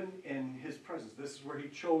had been in his presence. This is where he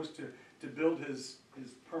chose to build his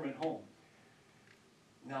permanent home.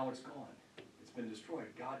 Now it's gone. It's been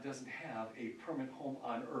destroyed. God doesn't have a permanent home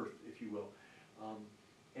on earth, if you will.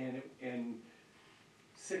 And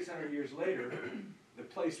 600 years later, the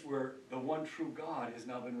place where the one true God has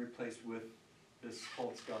now been replaced with this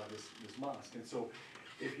false God, this mosque. And so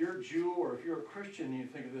if you're a Jew or if you're a Christian and you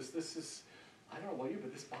think of this is, I don't know about you,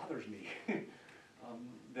 but this bothers me.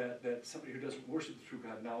 that somebody who doesn't worship the true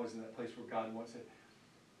God now is in that place where God wants it.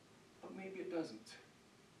 But maybe it doesn't.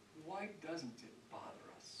 Why doesn't it bother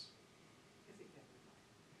us? Is he dead?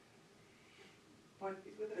 But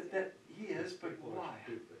He's with us. that he is, but why?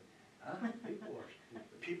 Huh?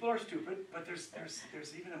 People are stupid, but there's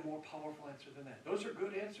even a more powerful answer than that. Those are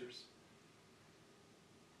good answers.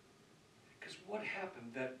 Because what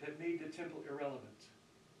happened that made the temple irrelevant?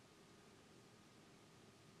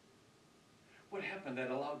 What happened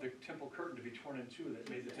that allowed the temple curtain to be torn in two, that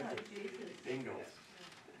made the temple? Bingo.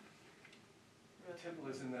 The temple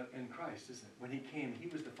is in Christ, isn't it? When he came, he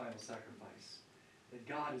was the final sacrifice. That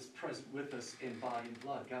God is present with us in body and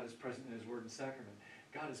blood. God is present in his word and sacrament.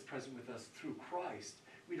 God is present with us through Christ.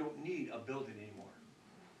 We don't need a building anymore.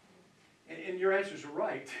 And your answers are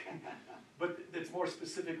right, but it's more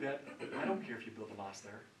specific that I don't care if you build a mosque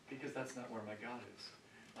there, because that's not where my God is.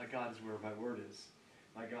 My God is where my word is.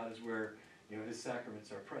 My God is where his sacraments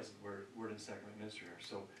are present, where word and sacrament ministry are.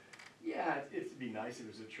 So, yeah, it'd be nice if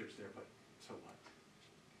there was a church there, but so what?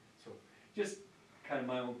 So, just kind of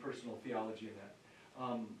my own personal theology in that.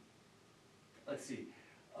 Let's see.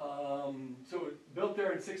 So built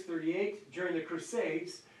there in 638 during the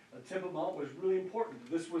Crusades. Temple Mount was really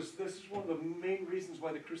important. This is one of the main reasons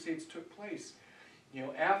why the Crusades took place.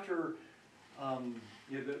 After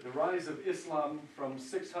the rise of Islam from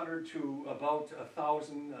 600 to about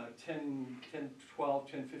 1000, 1012,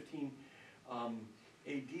 1015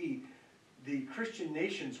 AD, the Christian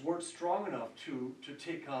nations weren't strong enough to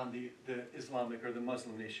take on the Islamic or the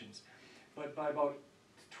Muslim nations. But by about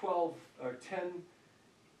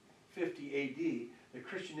 1050 AD, the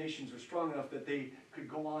Christian nations were strong enough that they could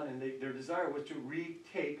go on, and their desire was to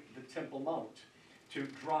retake the Temple Mount, to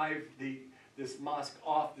drive this mosque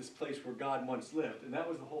off this place where God once lived. And that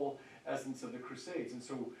was the whole essence of the Crusades. And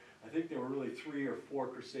so I think there were really 3 or 4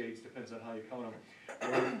 Crusades, depends on how you count them,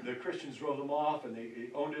 where the Christians drove them off and they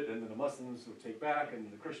owned it, and then the Muslims would take back, and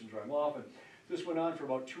the Christians drive them off. And this went on for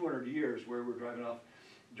about 200 years, where we're driving off.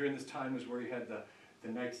 During this time was where you had the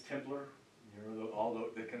Knights Templar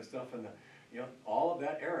that kind of stuff, and all of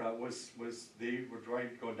that era was they were going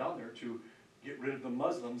down there to get rid of the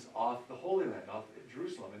Muslims off the Holy Land, off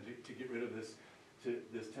Jerusalem, and to get rid of this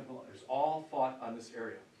temple. It was all fought on this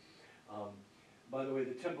area. By the way,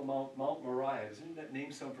 the Temple Mount Moriah, isn't that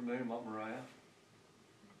name sound familiar, Mount Moriah?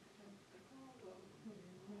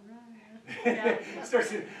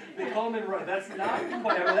 They call him in, that's not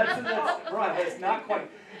quite, I mean, that's right, that's not quite.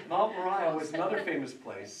 Mount Moriah was another famous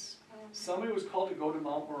place. Somebody was called to go to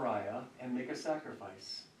Mount Moriah and make a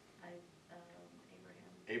sacrifice.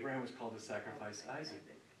 Abraham was called to sacrifice Isaac.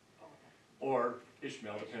 Or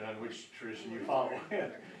Ishmael, depending on which tradition you follow.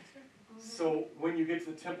 So when you get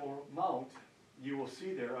to the Temple Mount, you will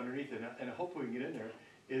see there underneath it, and hopefully we can get in there,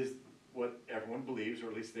 is what everyone believes, or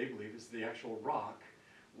at least they believe, is the actual rock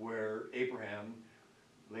where Abraham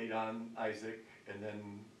laid on Isaac and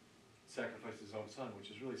then sacrificed his own son, which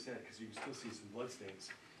is really sad because you can still see some bloodstains.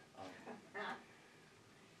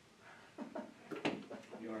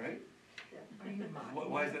 You all right? Are you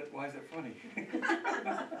mocking? Why is that funny?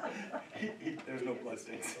 There's no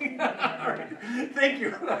bloodstains. All right. Thank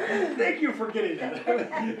you for getting that.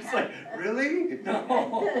 It's like, really?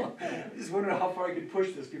 No. I just wondering how far I could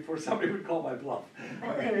push this before somebody would call my bluff. All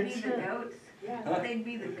right. They'd be the goats. Yeah. They'd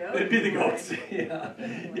be the goats. It'd be the goats. Yeah.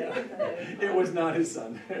 It was not his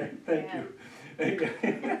son. Thank you.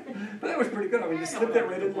 But that was pretty good. I mean, you slipped that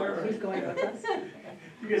right in there. Who's going with us?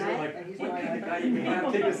 You guys are like, what kind of guy you can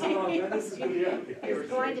have take us along with? This is good. It's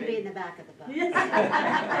going to be in the back of the bus.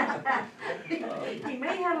 He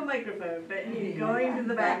may have a microphone, but he's going to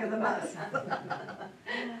the back of the bus.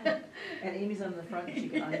 And Amy's on the front, she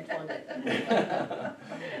can unplug it.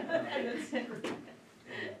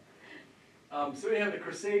 So anyhow, the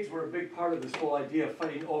Crusades were a big part of this whole idea of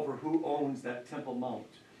fighting over who owns that Temple Mount.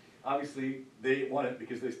 Obviously, they won it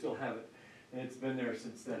because they still have it, and it's been there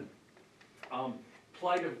since then.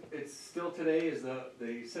 Plight of it's still today is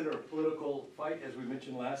the center of political fight, as we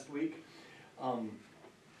mentioned last week.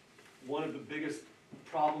 One of the biggest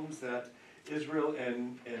problems that Israel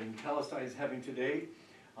and Palestine is having today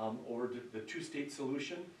over the two-state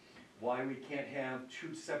solution, why we can't have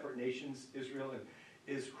two separate nations, Israel,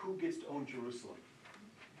 is who gets to own Jerusalem.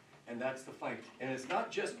 And that's the fight. And it's not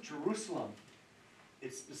just Jerusalem,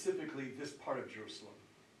 it's specifically this part of Jerusalem.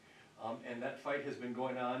 And that fight has been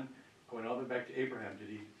going on, going all the way back to Abraham.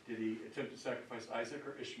 Did he attempt to sacrifice Isaac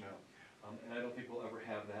or Ishmael? And I don't think we'll ever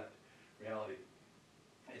have that reality.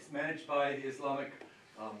 It's managed by the Islamic,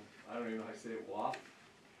 I don't even know how to say it, WAF.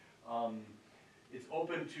 It's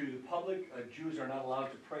open to the public. Jews are not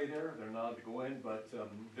allowed to pray there. They're not allowed to go in, but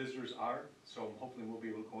visitors are. So hopefully we'll be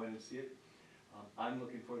able to go in and see it. I'm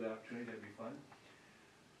looking for that opportunity. That'd be fun.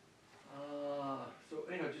 So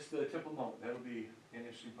anyhow, just the Temple Mount. That'll be an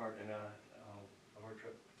interesting part of our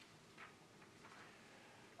trip.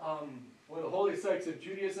 One of the holy sites of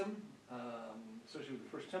Judaism, associated with the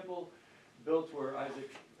first temple, built where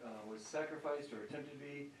Isaac was sacrificed or attempted to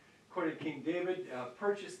be. According to King David,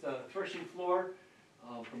 purchased the threshing floor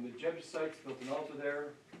from the Jebusites, built an altar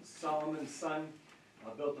there. Solomon's son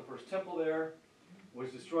built the first temple there. Was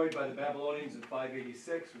destroyed by the Babylonians in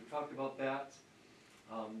 586. We've talked about that.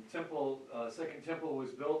 Second temple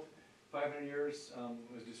was built 500 years.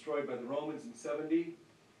 Was destroyed by the Romans in 70.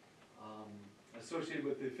 Associated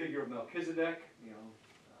with the figure of Melchizedek,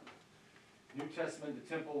 New Testament, the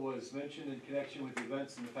temple was mentioned in connection with the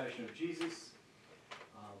events in the Passion of Jesus,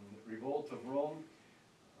 revolt of Rome.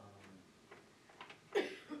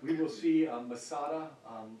 We will see Masada,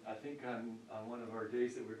 I think on one of our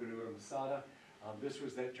days that we're going to go to Masada. This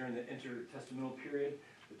was that during the intertestamental period.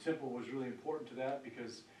 The temple was really important to that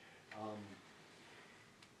because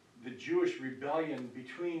the Jewish rebellion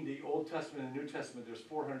between the Old Testament and the New Testament, there's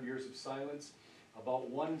 400 years of silence. About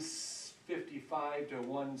 155 to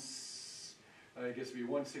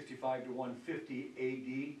 165 to 150 AD.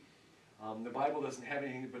 The Bible doesn't have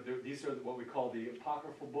anything, but these are what we call the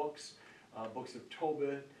apocryphal books, books of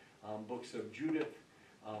Tobit, books of Judith,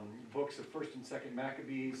 books of 1st and 2nd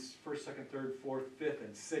Maccabees, 1st, 2nd, 3rd, 4th, 5th,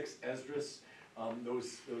 and 6th Esdras.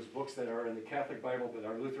 Those books that are in the Catholic Bible, but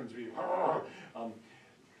our Lutherans read.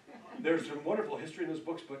 There's some wonderful history in those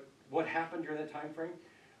books, but what happened during that time frame?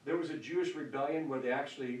 There was a Jewish rebellion where they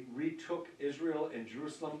actually retook Israel and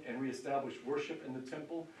Jerusalem and reestablished worship in the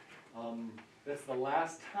temple. That's the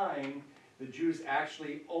last time the Jews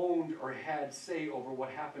actually owned or had say over what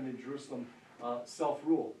happened in Jerusalem,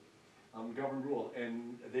 self-rule, governed rule.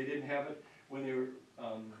 And they didn't have it when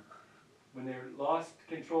they lost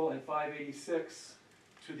control in 586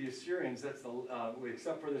 to the Assyrians. That's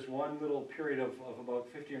except for this one little period of about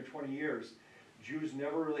 15 or 20 years. Jews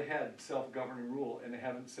never really had self-governing rule, and they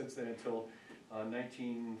haven't since then until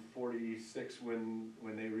 1946 when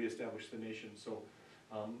they reestablished the nation. So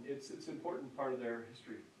it's an important part of their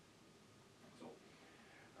history. So,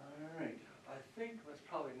 all right, I think that's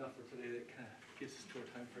probably enough for today. That kind of gets us to our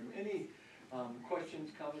time frame. Any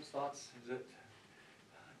questions, comments, thoughts? Is it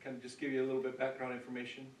kind of just give you a little bit background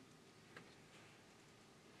information?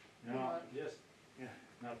 No, just, Yeah.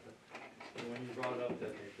 nothing. When you brought up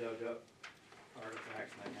that they dug up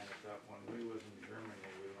artifacts and that kind of stuff, when we was in Germany,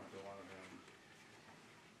 we went to one of them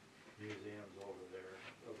museums over there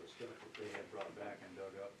of the stuff that they had brought back and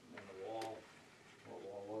dug up in the wall. What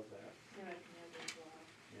wall was that?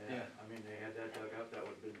 Yeah. I mean, they had that dug up, that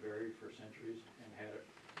would've been buried for centuries and had it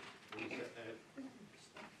reset.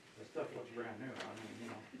 The stuff looks brand new, I mean, you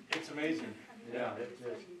know. It's amazing. Yeah. It's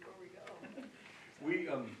just,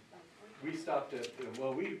 We stopped at,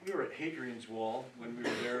 well, we were at Hadrian's Wall when we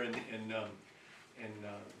were there in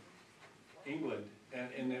England,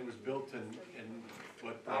 and it was built in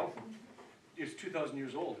what, it's 2,000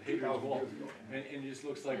 years old, Hadrian's Wall. And it just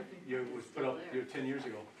looks like it was put up 10 years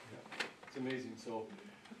ago. It's amazing. So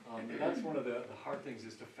that's one of the hard things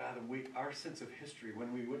is to fathom our sense of history.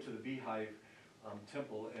 When we went to the Beehive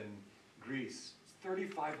Temple in Greece, it's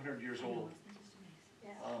 3,500 years old.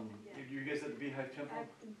 You guys at the Beehive Temple?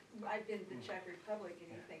 I've been to the Czech Republic,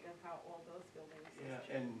 and you think of how old those buildings, Yeah,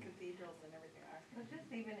 and and cathedrals and everything are. Well,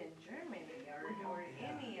 just even in Germany or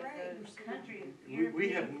any of Right. those countries, we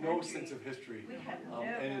have European no countries, sense of history. we have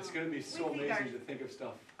And it's gonna be so We think amazing to think of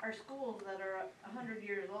stuff. our schools that are 100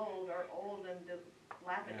 years old are old and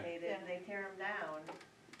dilapidated, Yeah. and they tear them down.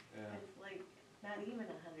 Yeah. It's like not even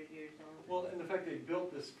 100 years old. Well, and the fact they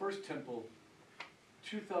built this first temple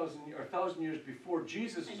 2,000 or 1,000 years before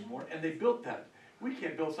Jesus was born, and they built that. We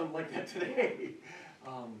can't build something like that today.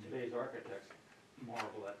 today's architects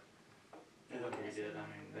marvel at what they did. I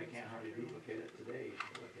mean, they can't hardly duplicate it today.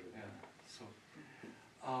 What they Yeah, so,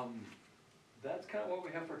 that's kind of what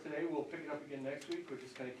we have for today. We'll pick it up again next week. We'll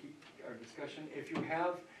just kind of keep our discussion. If you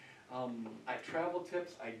have travel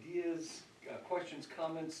tips, ideas, questions,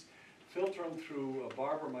 comments, filter them through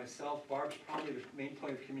Barb or myself. Barb's probably the main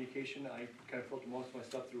point of communication. I kind of filter most of my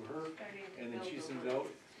stuff through her, and then she sends it out.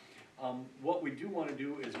 What we do want to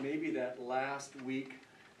do is maybe that last week,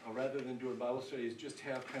 rather than do a Bible study, is just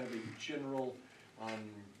have kind of a general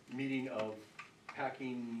meeting of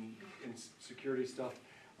packing and security stuff.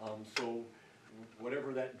 So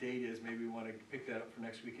whatever that date is, maybe we want to pick that up for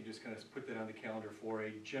next week and just kind of put that on the calendar for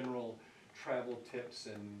a general travel tips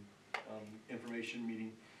and information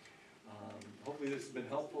meeting. Hopefully this has been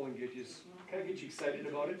helpful and get you excited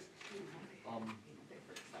about it.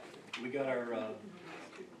 We got our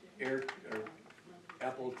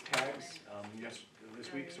Apple tags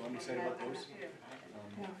this week, so I'm excited about those.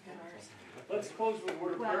 Let's close with a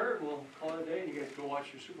word of prayer, and we'll call it a day, and you guys go watch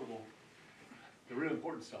your Super Bowl. The real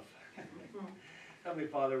important stuff. Heavenly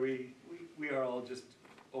Father, we are all just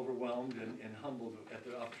overwhelmed and humbled at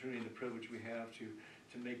the opportunity and the privilege we have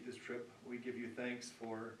to make this trip. We give you thanks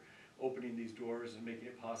for opening these doors and making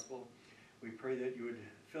it possible. We pray that you would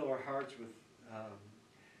fill our hearts with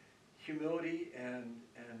humility and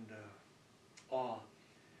awe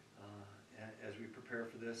as we prepare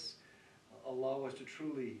for this. Allow us to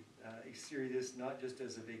truly experience this not just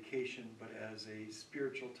as a vacation, but as a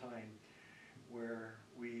spiritual time where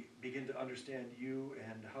we begin to understand you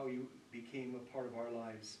and how you became a part of our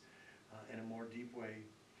lives in a more deep way.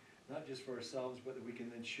 Not just for ourselves, but that we can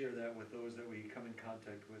then share that with those that we come in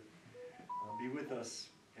contact with. Be with us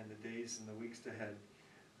in the days and the weeks ahead,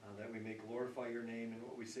 that we may glorify your name in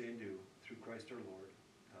what we say and do, through Christ our Lord.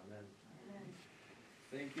 Amen. Amen.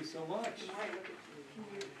 Thank you so much.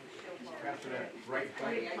 After that, right,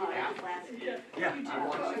 Yeah. I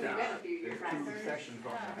watched that. There's two sessions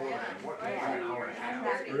on the board, an hour and a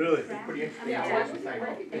half. Really? It's pretty interesting. I watched the thing.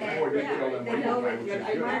 It's more detailed than one time, which is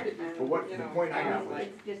good. But what, the point I got was,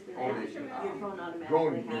 all this,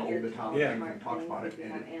 growing over the top Yeah. things and talks about it,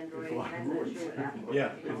 and there's a lot of ruins.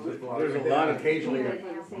 Yeah, There's there's a lot of, occasionally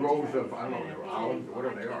groves of, I don't know, olives or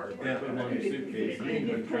whatever they are. but- Yeah.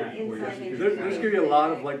 There's there's gonna be a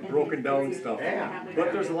lot of like broken down stuff. Yeah.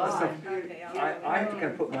 But there's a lot of stuff, I have to kind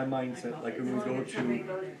of put my mindset, like when we go to,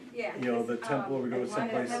 you know, the temple, or we go to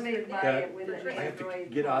someplace that I have to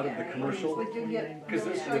get out of the commercial, because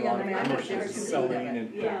there's still a lot of commercials selling,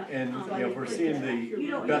 and, you know, if we're seeing the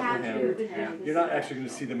Bethlehem, you're not actually gonna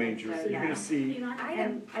see the manger, you're gonna see, you know,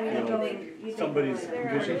 somebody's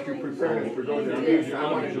vision. If you're preparing for going to the museum,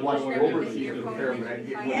 I wanted to watch the overseas to prepare for that.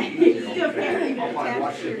 I'll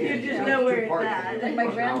watch it again. You just know where it's Two parts. at. My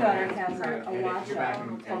granddaughter has a watch Back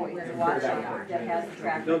and- oh, there's a watch that has the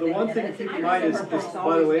tracker. No, the one thing to keep in mind is,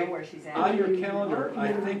 by the way, on your calendar. calendar,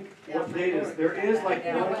 I think, what date is, there is like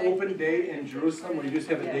one open day in Jerusalem where you just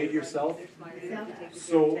have a day to yourself.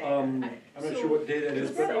 So, I'm not sure what day that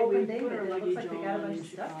is, Is that but open day, but it looks like they got a bunch of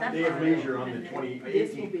stuff. They have leisure on the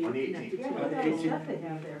 18th, on the 18th. Yeah, look at all the stuff they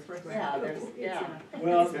have there for. Yeah, there's, yeah.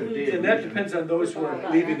 well, and that depends on those who are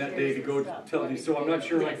leaving that day to go to Tel Aviv. So I'm not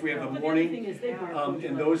sure, like, we have the morning,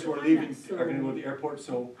 and those who are leaving are gonna go to the airport,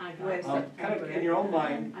 so, kind of in your own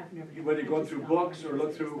mind, whether you're going through books or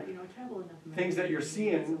look through things that you're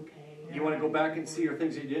seeing, you wanna go back and see, or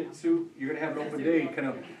things that you didn't see, you're gonna have an open day, kind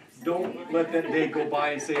of, don't let that day go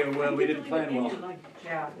by and say, oh, well, we didn't plan well.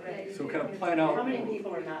 Yeah. So kind of plan How out, many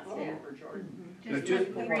people are not staying for Jordan?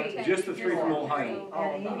 just the three from Ohio.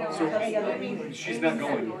 So, She's not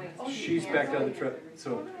going, she's back on the trip,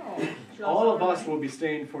 so. All of us will be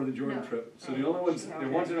staying for the Jordan trip, so the ones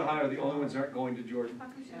in Ohio are the only ones that aren't going to Jordan.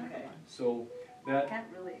 okay. So that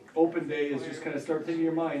open day is just kind of start thinking in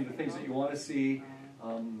your mind the things that you want to see,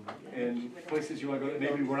 and places you want to go that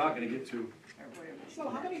maybe we're not going to get to. So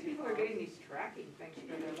how many people are getting these tracking things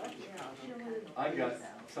for their lunch? I got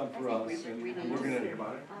some for us, and we're gonna.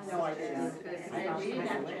 No, I didn't. I didn't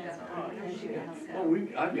have a chance. Oh, I've You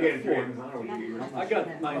got get it four. through Amazon or you get I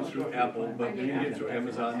got mine through Apple, but you can get through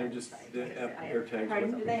Amazon. They're just the air tags.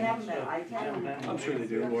 Pardon, do they have them at iPad? I'm sure they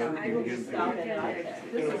do. Or you can get Stop them. it at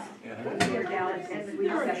iPad. This is. Yeah. Your gals, and we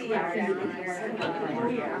just got to fly in here. Oh,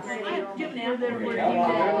 yeah. Jim and Amber were Yeah,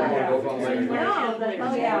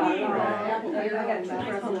 Oh, yeah. I got two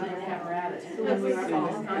presidents and apparatus. So when we were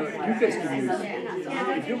all- You guys can use,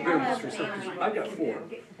 if you'll bear with us for a second, 'cause I've got four,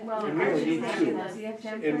 and we only need two.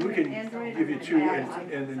 And we can give you two,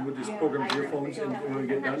 and then we'll just program to your phones, and when we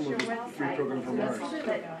get done, we'll just reprogram from ours.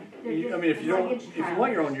 I mean, if you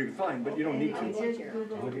want your own, you're fine, but you don't need to.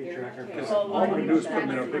 Because all we're gonna do is put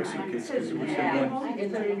them in our big suitcase, because we're just gonna go in.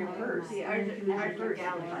 It's in your purse.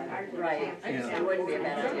 Right. Yeah. It wouldn't be a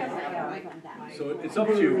bad idea to have them. So it's up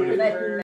to you, but if, Let-